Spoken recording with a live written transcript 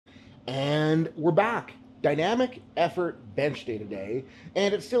And we're back. Dynamic effort bench day today,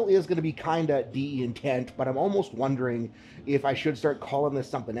 and it still is going to be kind of DE intent, but I'm almost wondering if I should start calling this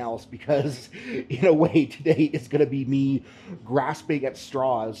something else because, in a way, today is going to be me grasping at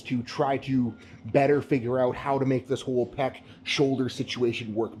straws to try to better figure out how to make this whole pec shoulder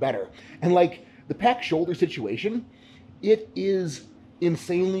situation work better. And like the pec shoulder situation, it is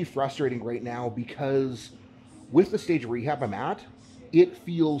insanely frustrating right now because with the stage of rehab I'm at, it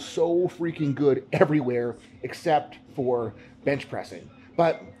feels so freaking good everywhere except for bench pressing.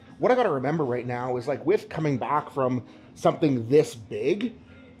 But what I got to remember right now is like with coming back from something this big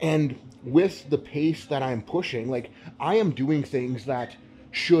and with the pace that I'm pushing, like I am doing things that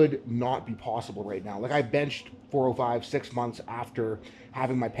should not be possible right now. Like I benched 405 6 months after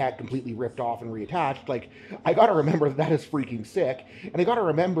having my pec completely ripped off and reattached. Like I got to remember that is freaking sick. And I got to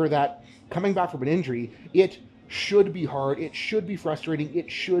remember that coming back from an injury, it should be hard, it should be frustrating, it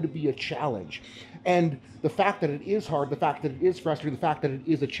should be a challenge. And the fact that it is hard, the fact that it is frustrating, the fact that it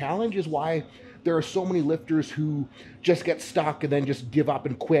is a challenge is why there are so many lifters who just get stuck and then just give up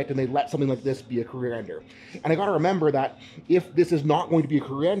and quit and they let something like this be a career ender. And I got to remember that if this is not going to be a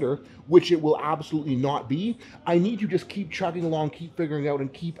career ender, which it will absolutely not be, I need to just keep chugging along, keep figuring out,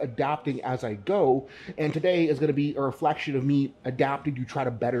 and keep adapting as I go. And today is going to be a reflection of me adapting to try to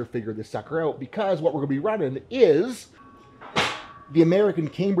better figure this sucker out, because what we're going to be running is the American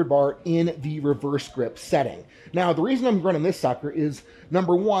cambered bar in the reverse grip setting. Now, the reason I'm running this sucker is,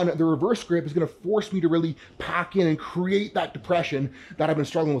 number one, the reverse grip is going to force me to really pack in and create that depression that I've been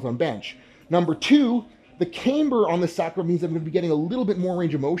struggling with on bench. Number two, the camber on the sucker means I'm going to be getting a little bit more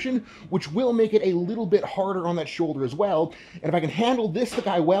range of motion, which will make it a little bit harder on that shoulder as well. And if I can handle this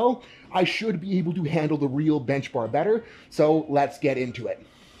guy well, I should be able to handle the real bench bar better. So let's get into it.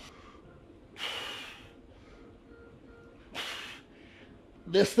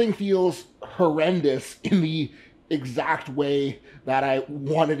 This thing feels horrendous in the exact way that I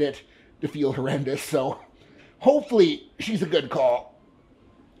wanted it to feel horrendous. So hopefully she's a good call.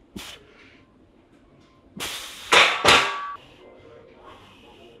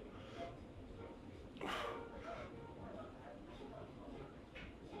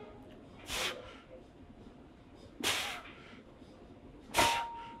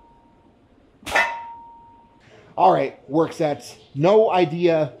 All right, work sets. No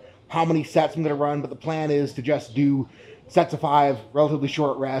idea how many sets I'm going to run, but the plan is to just do sets of 5, relatively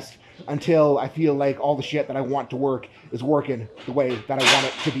short rest, until I feel like all the shit that I want to work is working the way that I want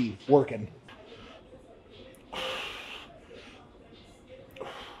it to be working.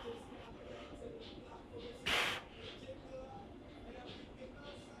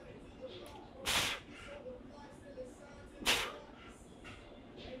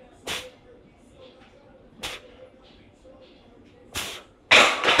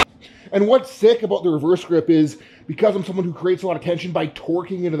 And what's sick about the reverse grip is, because I'm someone who creates a lot of tension by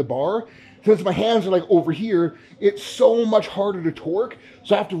torquing into the bar, since my hands are like over here, it's so much harder to torque.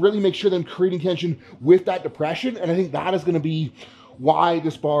 So I have to really make sure that I'm creating tension with that depression. And I think that is going to be why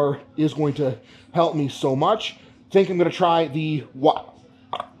this bar is going to help me so much. I think I'm going to try the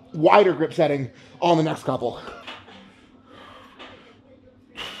wider grip setting on the next couple.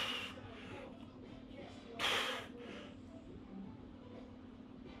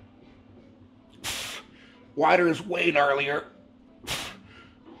 Wider is way gnarlier.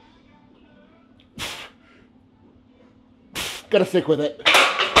 Gotta stick with it.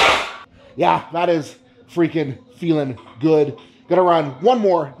 Yeah, that is freaking feeling good. Gonna run one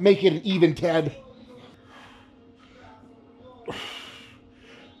more, make it an even 10.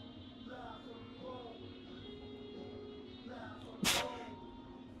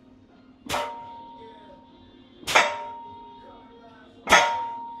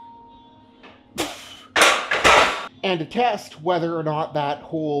 And to test whether or not that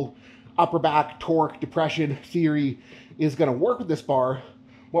whole upper back torque depression theory is going to work with this bar,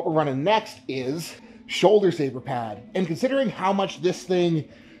 what we're running next is shoulder saver pad. And considering how much this thing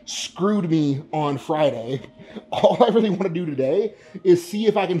screwed me on Friday, all I really want to do today is see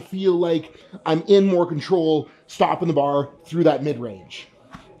if I can feel like I'm in more control stopping the bar through that mid-range.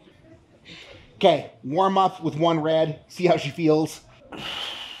 Okay, warm up with one red, see how she feels.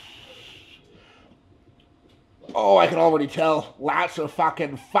 Oh, I can already tell. Lats are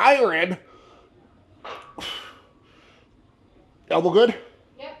fucking firing. Elbow good?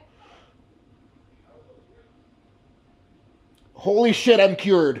 Yep. Holy shit, I'm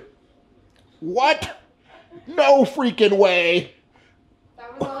cured. What? No freaking way.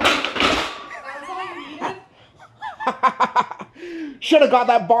 That was all you needed? Should have got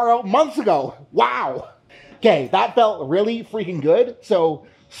that bar out months ago. Wow. Okay, that felt really freaking good. So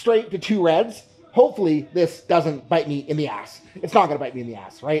straight to 2 reds. Hopefully this doesn't bite me in the ass. It's not gonna bite me in the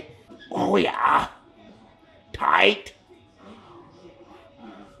ass, right? Oh yeah, tight.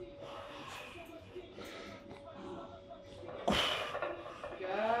 Good,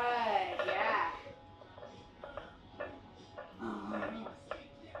 yeah.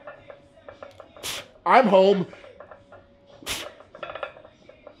 I'm home.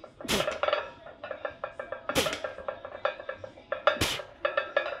 There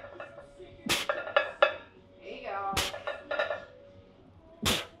you go.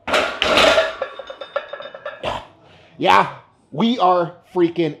 Yeah, we are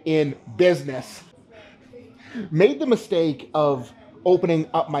freaking in business. Made the mistake of opening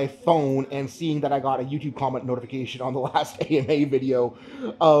up my phone and seeing that I got a YouTube comment notification on the last AMA video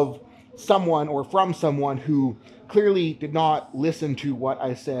of someone or from someone who clearly did not listen to what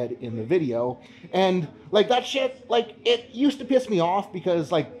I said in the video. And like that shit, like it used to piss me off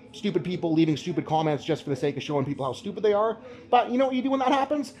because like stupid people leaving stupid comments just for the sake of showing people how stupid they are. But you know what you do when that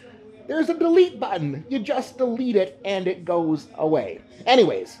happens? There's a delete button. You just delete it and it goes away.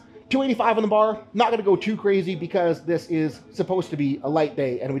 Anyways, 285 on the bar. Not going to go too crazy because this is supposed to be a light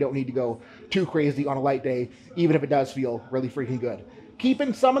day and we don't need to go too crazy on a light day, even if it does feel really freaking good.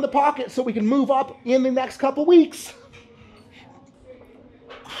 Keeping some in the pocket so we can move up in the next couple weeks.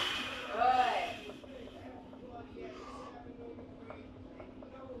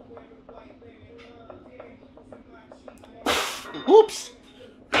 Oops.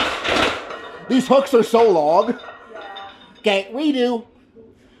 These hooks are so long. Okay, redo.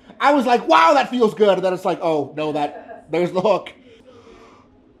 I was like, wow, that feels good. And then it's like, oh, no, there's the hook.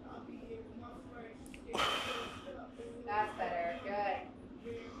 That's better. Good.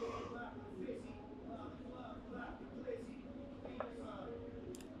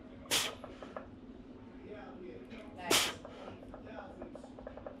 Nice.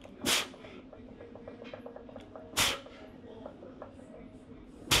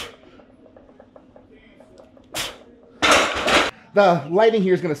 The lighting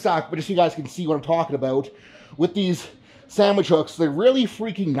here is going to suck, but just so you guys can see what I'm talking about, with these sandwich hooks, they're really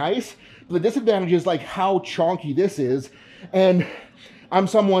freaking nice. But the disadvantage is like how chonky this is. And I'm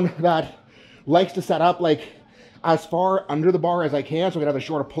someone that likes to set up like as far under the bar as I can so I can have as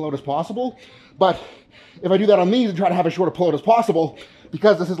short a pullout as possible. But if I do that on these and try to have as short a pullout as possible,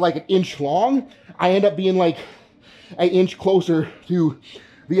 because this is like an inch long, I end up being like an inch closer to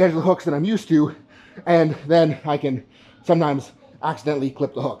the edge of the hooks than I'm used to. And then I can sometimes accidentally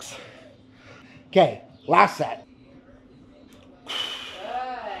clip the hooks. Okay, last set.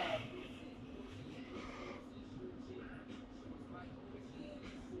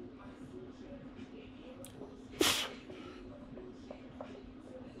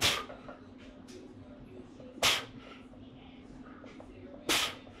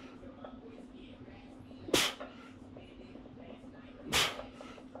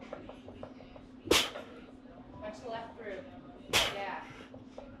 Much left through. Yeah.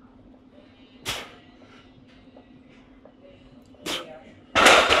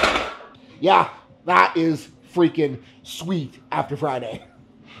 Yeah, that is freaking sweet after Friday.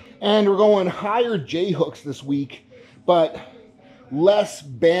 And we're going higher J hooks this week, but less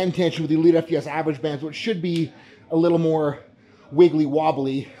band tension with the Elite FTS average bands, which should be a little more wiggly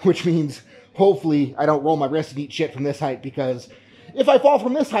wobbly, which means hopefully I don't roll my wrist and eat shit from this height, because if I fall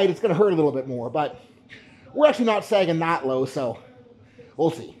from this height, it's going to hurt a little bit more. But we're actually not sagging that low, so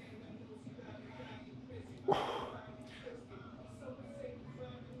we'll see.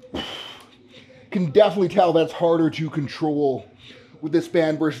 Can definitely tell that's harder to control with this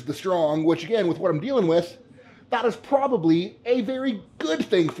band versus the strong, which again, with what I'm dealing with, that is probably a very good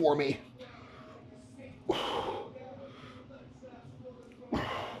thing for me.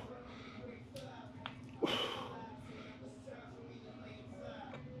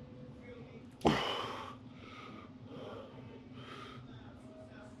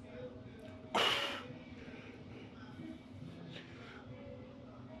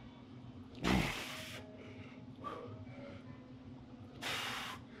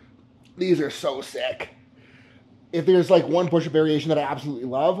 These are so sick. If there's like one push-up variation that I absolutely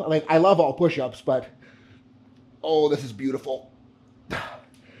love, like I love all push-ups, but oh, this is beautiful.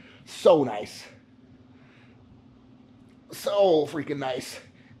 So nice. So freaking nice.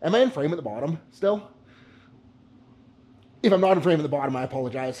 Am I in frame at the bottom still? If I'm not in frame at the bottom, I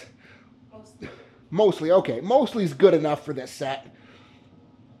apologize. Mostly. Mostly, okay. Mostly is good enough for this set.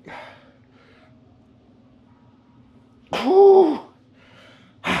 Ooh.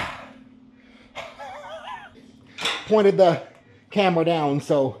 Pointed the camera down,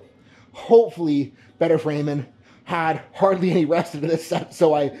 so hopefully better framing. had hardly any rest into this set,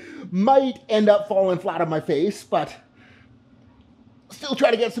 so I might end up falling flat on my face, but still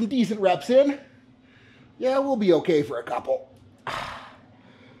try to get some decent reps in. Yeah, we'll be okay for a couple.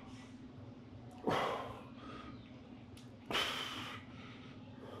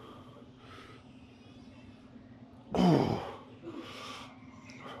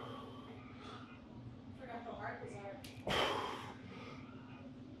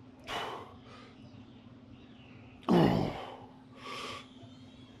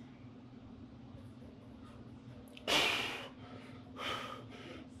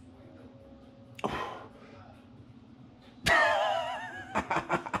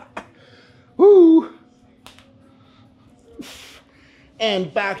 Woo!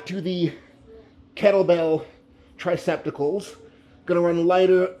 And back to the kettlebell tricepticals. Gonna run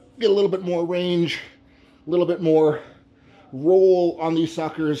lighter, get a little bit more range, a little bit more roll on these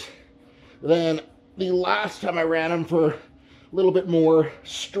suckers than the last time I ran them, for a little bit more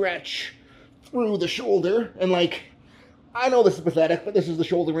stretch through the shoulder. And like, I know this is pathetic, but this is the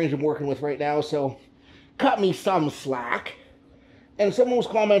shoulder range I'm working with right now, so cut me some slack. And someone was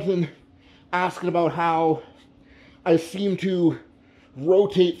commenting, asking about how I seem to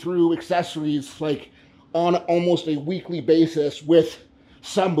rotate through accessories like on almost a weekly basis with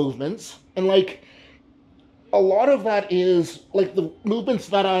some movements. And like, a lot of that is like the movements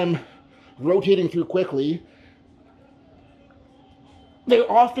that I'm rotating through quickly, they're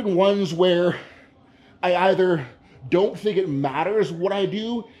often ones where I either don't think it matters what I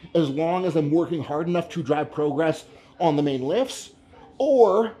do as long as I'm working hard enough to drive progress on the main lifts,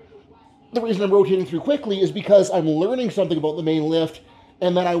 or the reason I'm rotating through quickly is because I'm learning something about the main lift,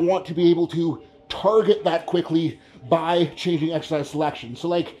 and then I want to be able to target that quickly by changing exercise selection. So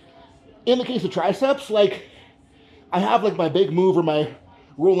like, in the case of triceps, like, I have like my big move or my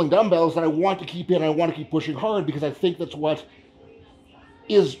rolling dumbbells that I want to keep in. I want to keep pushing hard because I think that's what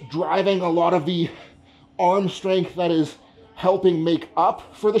is driving a lot of the arm strength that is helping make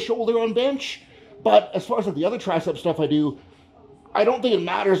up for the shoulder on bench. But as far as like the other tricep stuff I do, I don't think it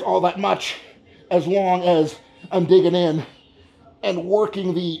matters all that much as long as I'm digging in and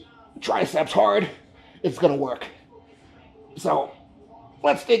working the triceps hard. It's gonna work. So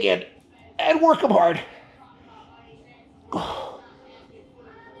let's dig in and work them hard.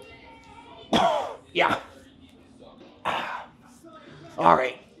 Yeah. All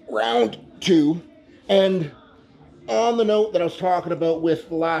right, round 2. And on the note that I was talking about with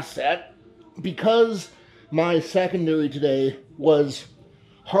the last set, because my secondary today was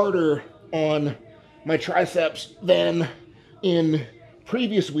harder on my triceps than in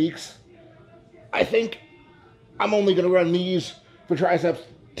previous weeks, I think I'm only going to run these for triceps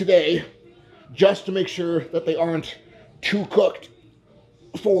today just to make sure that they aren't too cooked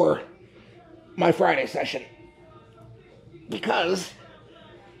for my Friday session. Because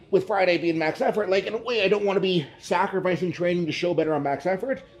with Friday being max effort, like, in a way I don't want to be sacrificing training to show better on max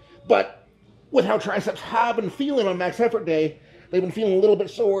effort, but with how triceps have been feeling on max effort day, they've been feeling a little bit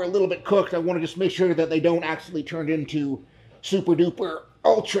sore, a little bit cooked. I want to just make sure that they don't accidentally turn into super duper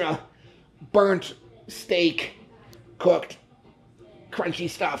ultra burnt steak cooked crunchy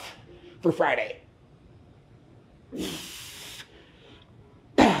stuff for Friday.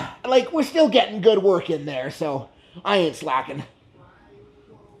 Like, we're still getting good work in there, so I ain't slacking.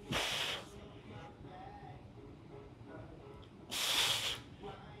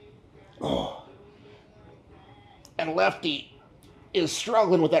 Oh. And Lefty is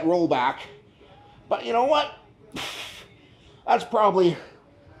struggling with that rollback. But you know what? That's probably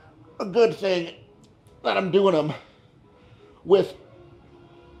a good thing that I'm doing them with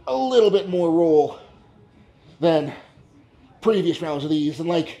a little bit more roll than previous rounds of these. And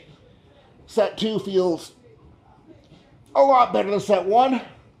like, set 2 feels a lot better than set 1.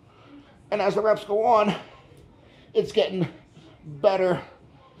 And as the reps go on, it's getting better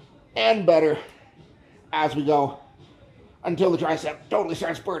and better as we go until the tricep totally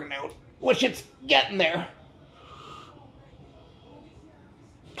starts burning out, which it's getting there.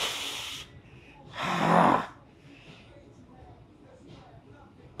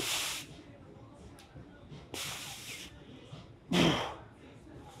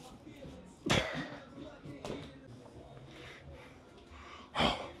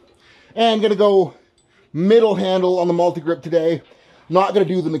 And gonna go middle handle on the multi-grip today. Not gonna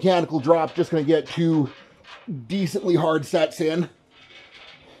do the mechanical drop, just gonna get 2 decently hard sets in.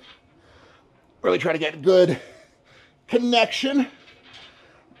 Really try to get good connection,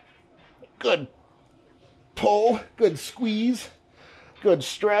 good pull, good squeeze, good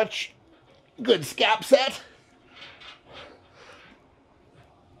stretch, good scap set.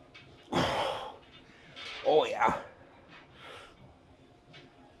 Oh, yeah.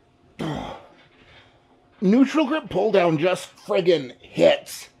 Neutral grip pull down just friggin'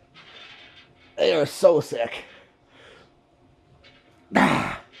 hits. They are so sick.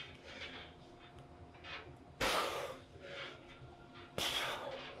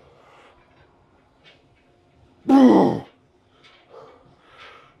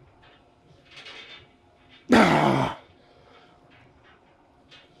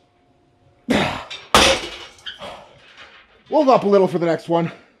 We'll go up a little for the next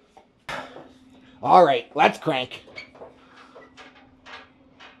one. All right, let's crank.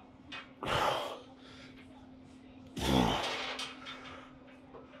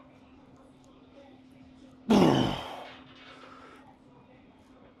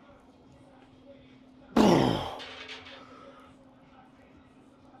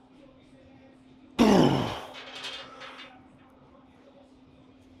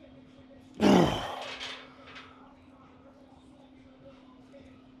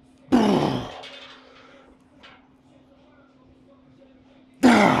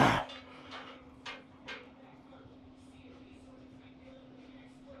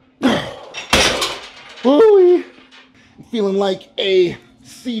 Woo-wee. Feeling like a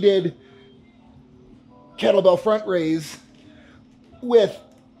seated kettlebell front raise with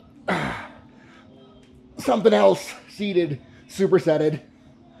something else seated, supersetted.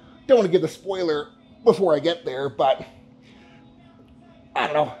 Don't want to give the spoiler before I get there, but I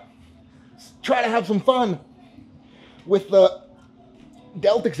don't know. Try to have some fun with the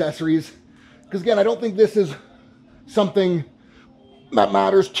delt accessories, because again, I don't think this is something that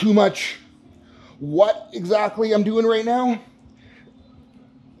matters too much what exactly I'm doing right now,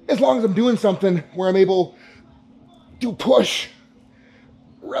 as long as I'm doing something where I'm able to push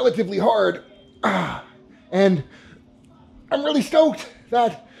relatively hard. And I'm really stoked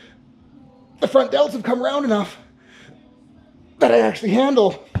that the front delts have come around enough that I actually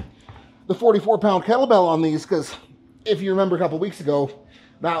handle the 44-pound kettlebell on these, because if you remember a couple weeks ago,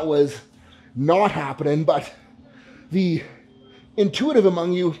 that was not happening, but the intuitive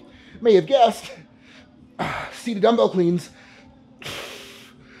among you may have guessed, seated dumbbell cleans.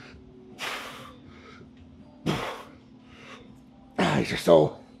 These are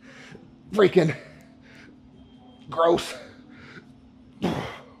so freaking gross.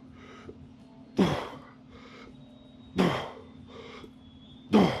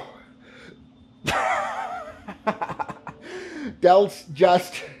 Delts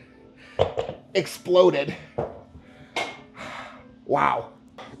just exploded. Wow.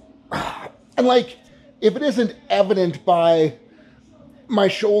 And like, if it isn't evident by my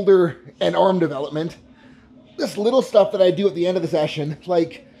shoulder and arm development, this little stuff that I do at the end of the session,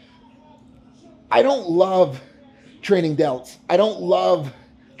 like, I don't love training delts. I don't love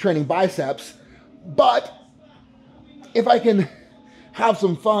training biceps, but if I can have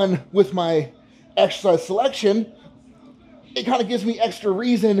some fun with my exercise selection, it kind of gives me extra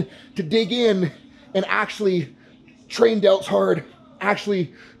reason to dig in and actually train delts hard,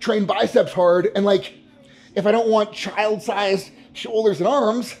 actually train biceps hard. And like, if I don't want child-sized shoulders and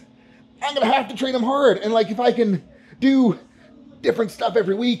arms, I'm gonna have to train them hard. And like, if I can do different stuff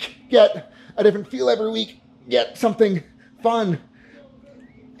every week, get a different feel every week, get something fun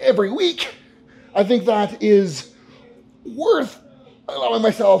every week, I think that is worth allowing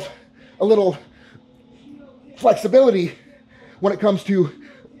myself a little flexibility when it comes to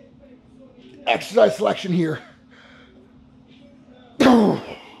exercise selection here.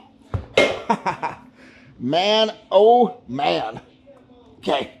 Man, oh man.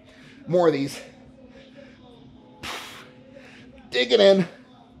 Okay, more of these. Dig it in.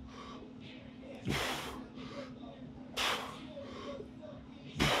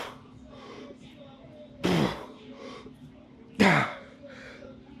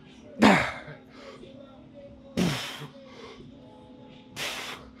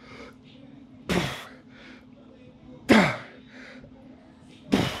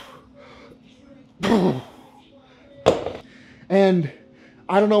 And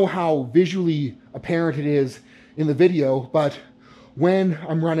I don't know how visually apparent it is in the video, but when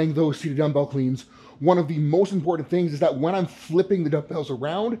I'm running those seated dumbbell cleans, one of the most important things is that when I'm flipping the dumbbells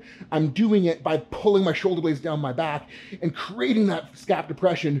around, I'm doing it by pulling my shoulder blades down my back and creating that scap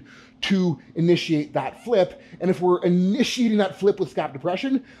depression to initiate that flip. And if we're initiating that flip with scap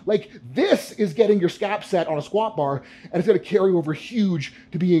depression, like, this is getting your scap set on a squat bar, and it's gonna carry over huge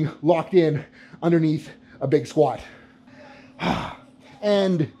to being locked in underneath a big squat.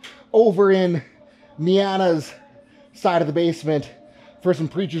 And over in Niana's side of the basement for some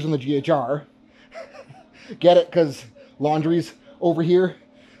preachers in the GHR. Get it? Because laundry's over here.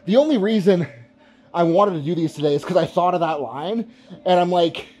 The only reason I wanted to do these today is because I thought of that line, and I'm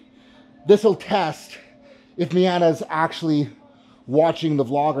like, this will test if Miana's actually watching the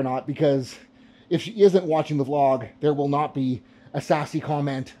vlog or not, because if she isn't watching the vlog, there will not be a sassy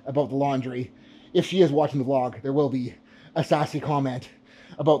comment about the laundry. If she is watching the vlog, there will be a sassy comment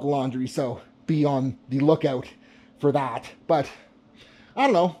about the laundry, so be on the lookout for that. But I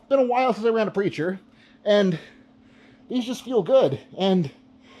don't know, been a while since I ran a preacher, and these just feel good. And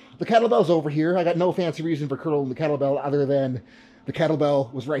the kettlebell's over here. I got no fancy reason for curling the kettlebell other than the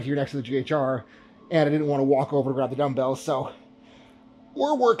kettlebell was right here next to the GHR, and I didn't want to walk over to grab the dumbbells, so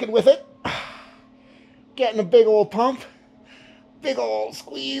we're working with it. Getting a big old pump, big old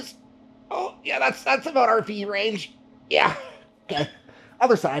squeeze. Oh, yeah, that's about RPE range. Yeah, okay.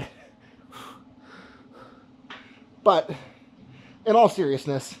 Other side. But in all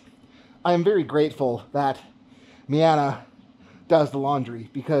seriousness, I am very grateful that Miana does the laundry,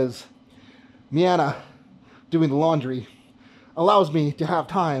 because Miana doing the laundry allows me to have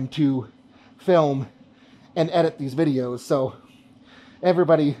time to film and edit these videos. So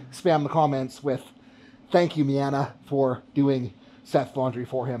everybody spam the comments with thank you, Miana, for doing Seth's laundry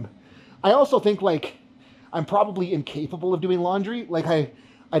for him. I also think, like, I'm probably incapable of doing laundry. Like,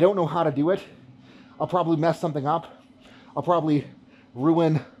 I don't know how to do it. I'll probably mess something up. I'll probably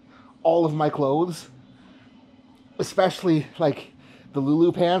ruin all of my clothes, especially like the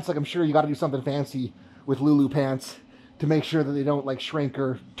Lulu pants. Like, I'm sure you got to do something fancy with Lulu pants to make sure that they don't like shrink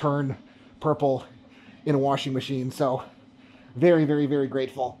or turn purple in a washing machine. So very, very, very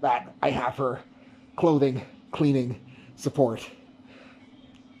grateful that I have her clothing cleaning support.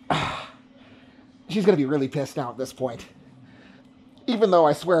 She's gonna be really pissed now at this point, even though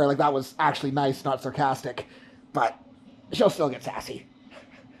I swear like that was actually nice, not sarcastic, but she'll still get sassy.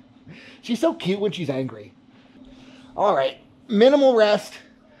 She's so cute when she's angry. All right, minimal rest,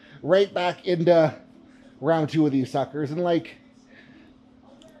 right back into round 2 of these suckers. And like,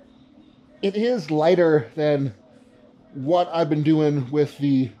 it is lighter than what I've been doing with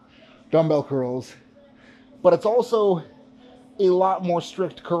the dumbbell curls, but it's also a lot more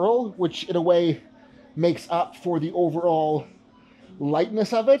strict curl, which in a way makes up for the overall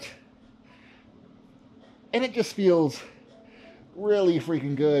lightness of it. And it just feels really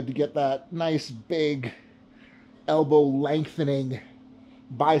freaking good to get that nice big elbow lengthening,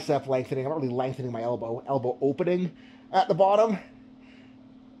 bicep lengthening. I'm not really lengthening my elbow opening at the bottom.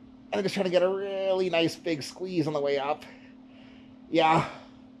 And I'm just trying to get a really nice big squeeze on the way up. Yeah,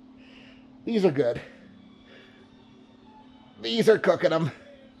 these are good. These are cooking them.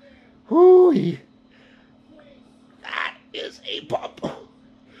 Whoo! That is a pump.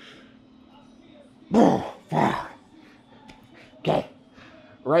 Okay,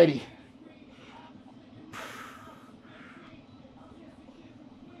 righty.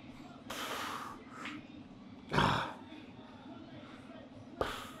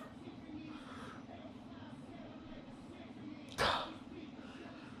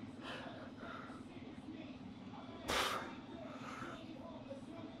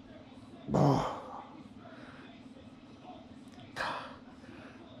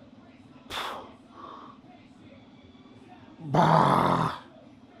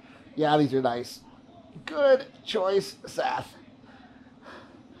 Yeah, these are nice. Good choice, Seth.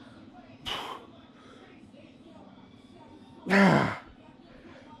 Man,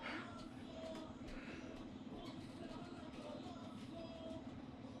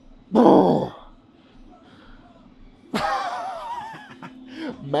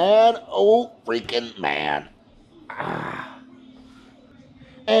 oh freaking man.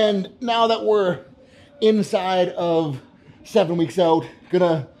 And now that we're inside of 7 weeks out,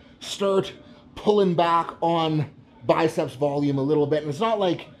 gonna start pulling back on biceps volume a little bit. And it's not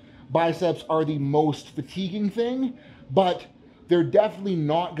like biceps are the most fatiguing thing, but they're definitely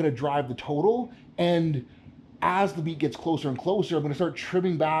not gonna drive the total. And as the beat gets closer and closer, I'm gonna start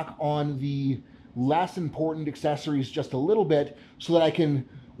trimming back on the less important accessories just a little bit so that I can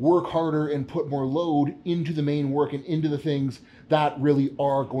work harder and put more load into the main work and into the things that really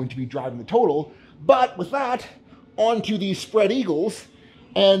are going to be driving the total. But with that, onto these spread eagles.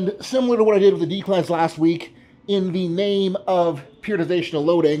 And similar to what I did with the declines last week, in the name of periodizational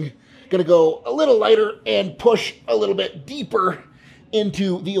loading, gonna go a little lighter and push a little bit deeper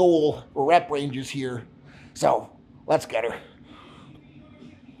into the old rep ranges here. So let's get her.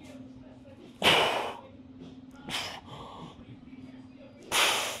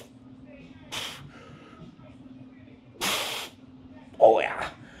 Oh yeah.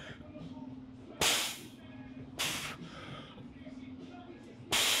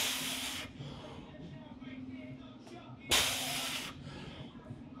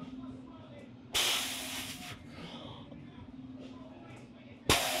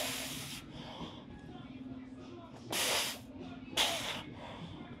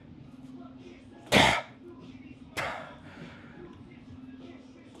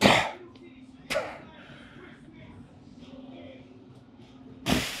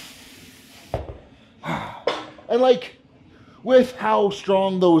 And like, with how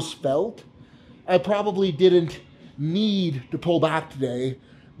strong those felt, I probably didn't need to pull back today,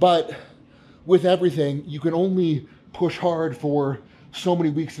 but with everything, you can only push hard for so many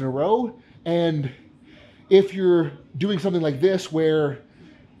weeks in a row. And if you're doing something like this where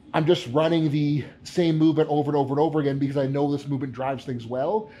I'm just running the same movement over and over and over again because I know this movement drives things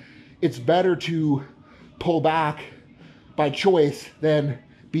well, it's better to pull back by choice than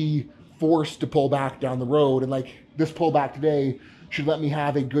be forced to pull back down the road. And like, this pullback today should let me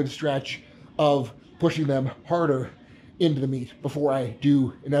have a good stretch of pushing them harder into the meet before I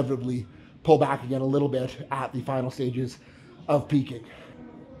do inevitably pull back again a little bit at the final stages of peaking.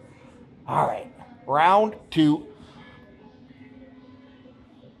 All right, round 2.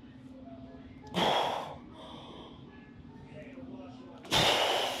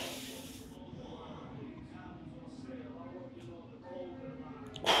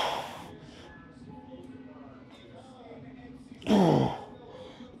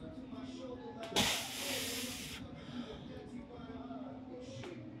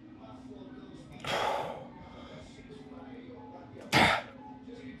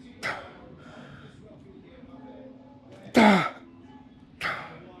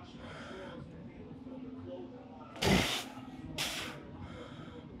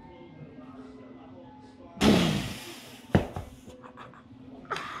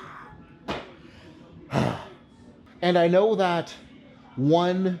 And I know that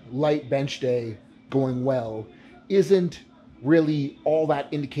one light bench day going well isn't really all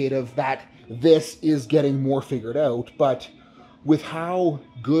that indicative that this is getting more figured out, but with how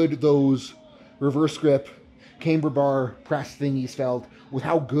good those reverse grip camber bar press thingies felt, with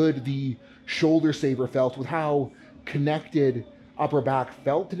how good the shoulder saver felt, with how connected upper back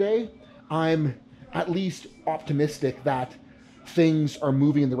felt today, I'm at least optimistic that things are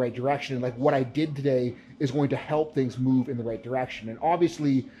moving in the right direction. And like, what I did today is going to help things move in the right direction. And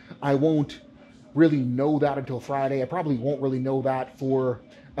obviously, I won't really know that until Friday. I probably won't really know that for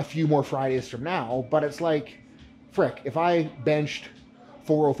a few more Fridays from now. But it's like, frick, if I benched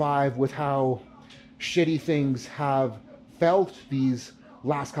 405 with how shitty things have felt these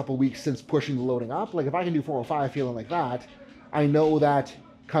last couple weeks since pushing the loading up, like if I can do 405 feeling like that, I know that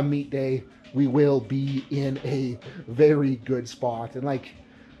come meet day, we will be in a very good spot. And like,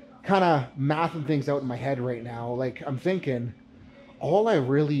 kind of mathing things out in my head right now, like I'm thinking all I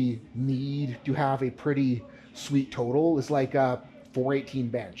really need to have a pretty sweet total is like a 418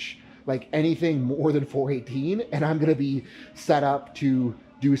 bench. Like anything more than 418 and I'm gonna be set up to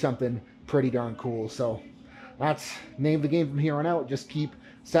do something pretty darn cool. So that's name of the game from here on out. Just keep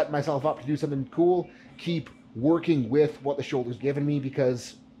setting myself up to do something cool, keep working with what the shoulder's given me,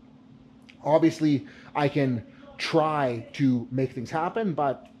 because obviously I can try to make things happen,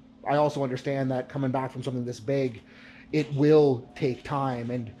 but I also understand that coming back from something this big, it will take time.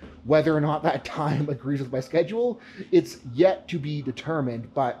 And whether or not that time agrees with my schedule, it's yet to be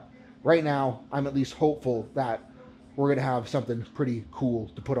determined. But right now, I'm at least hopeful that we're going to have something pretty cool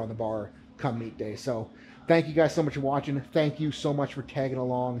to put on the bar come meet day. So thank you guys so much for watching. Thank you so much for tagging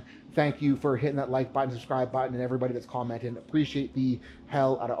along. Thank you for hitting that like button, subscribe button, and everybody that's commenting. Appreciate the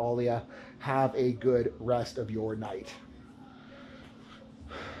hell out of all of you. Have a good rest of your night.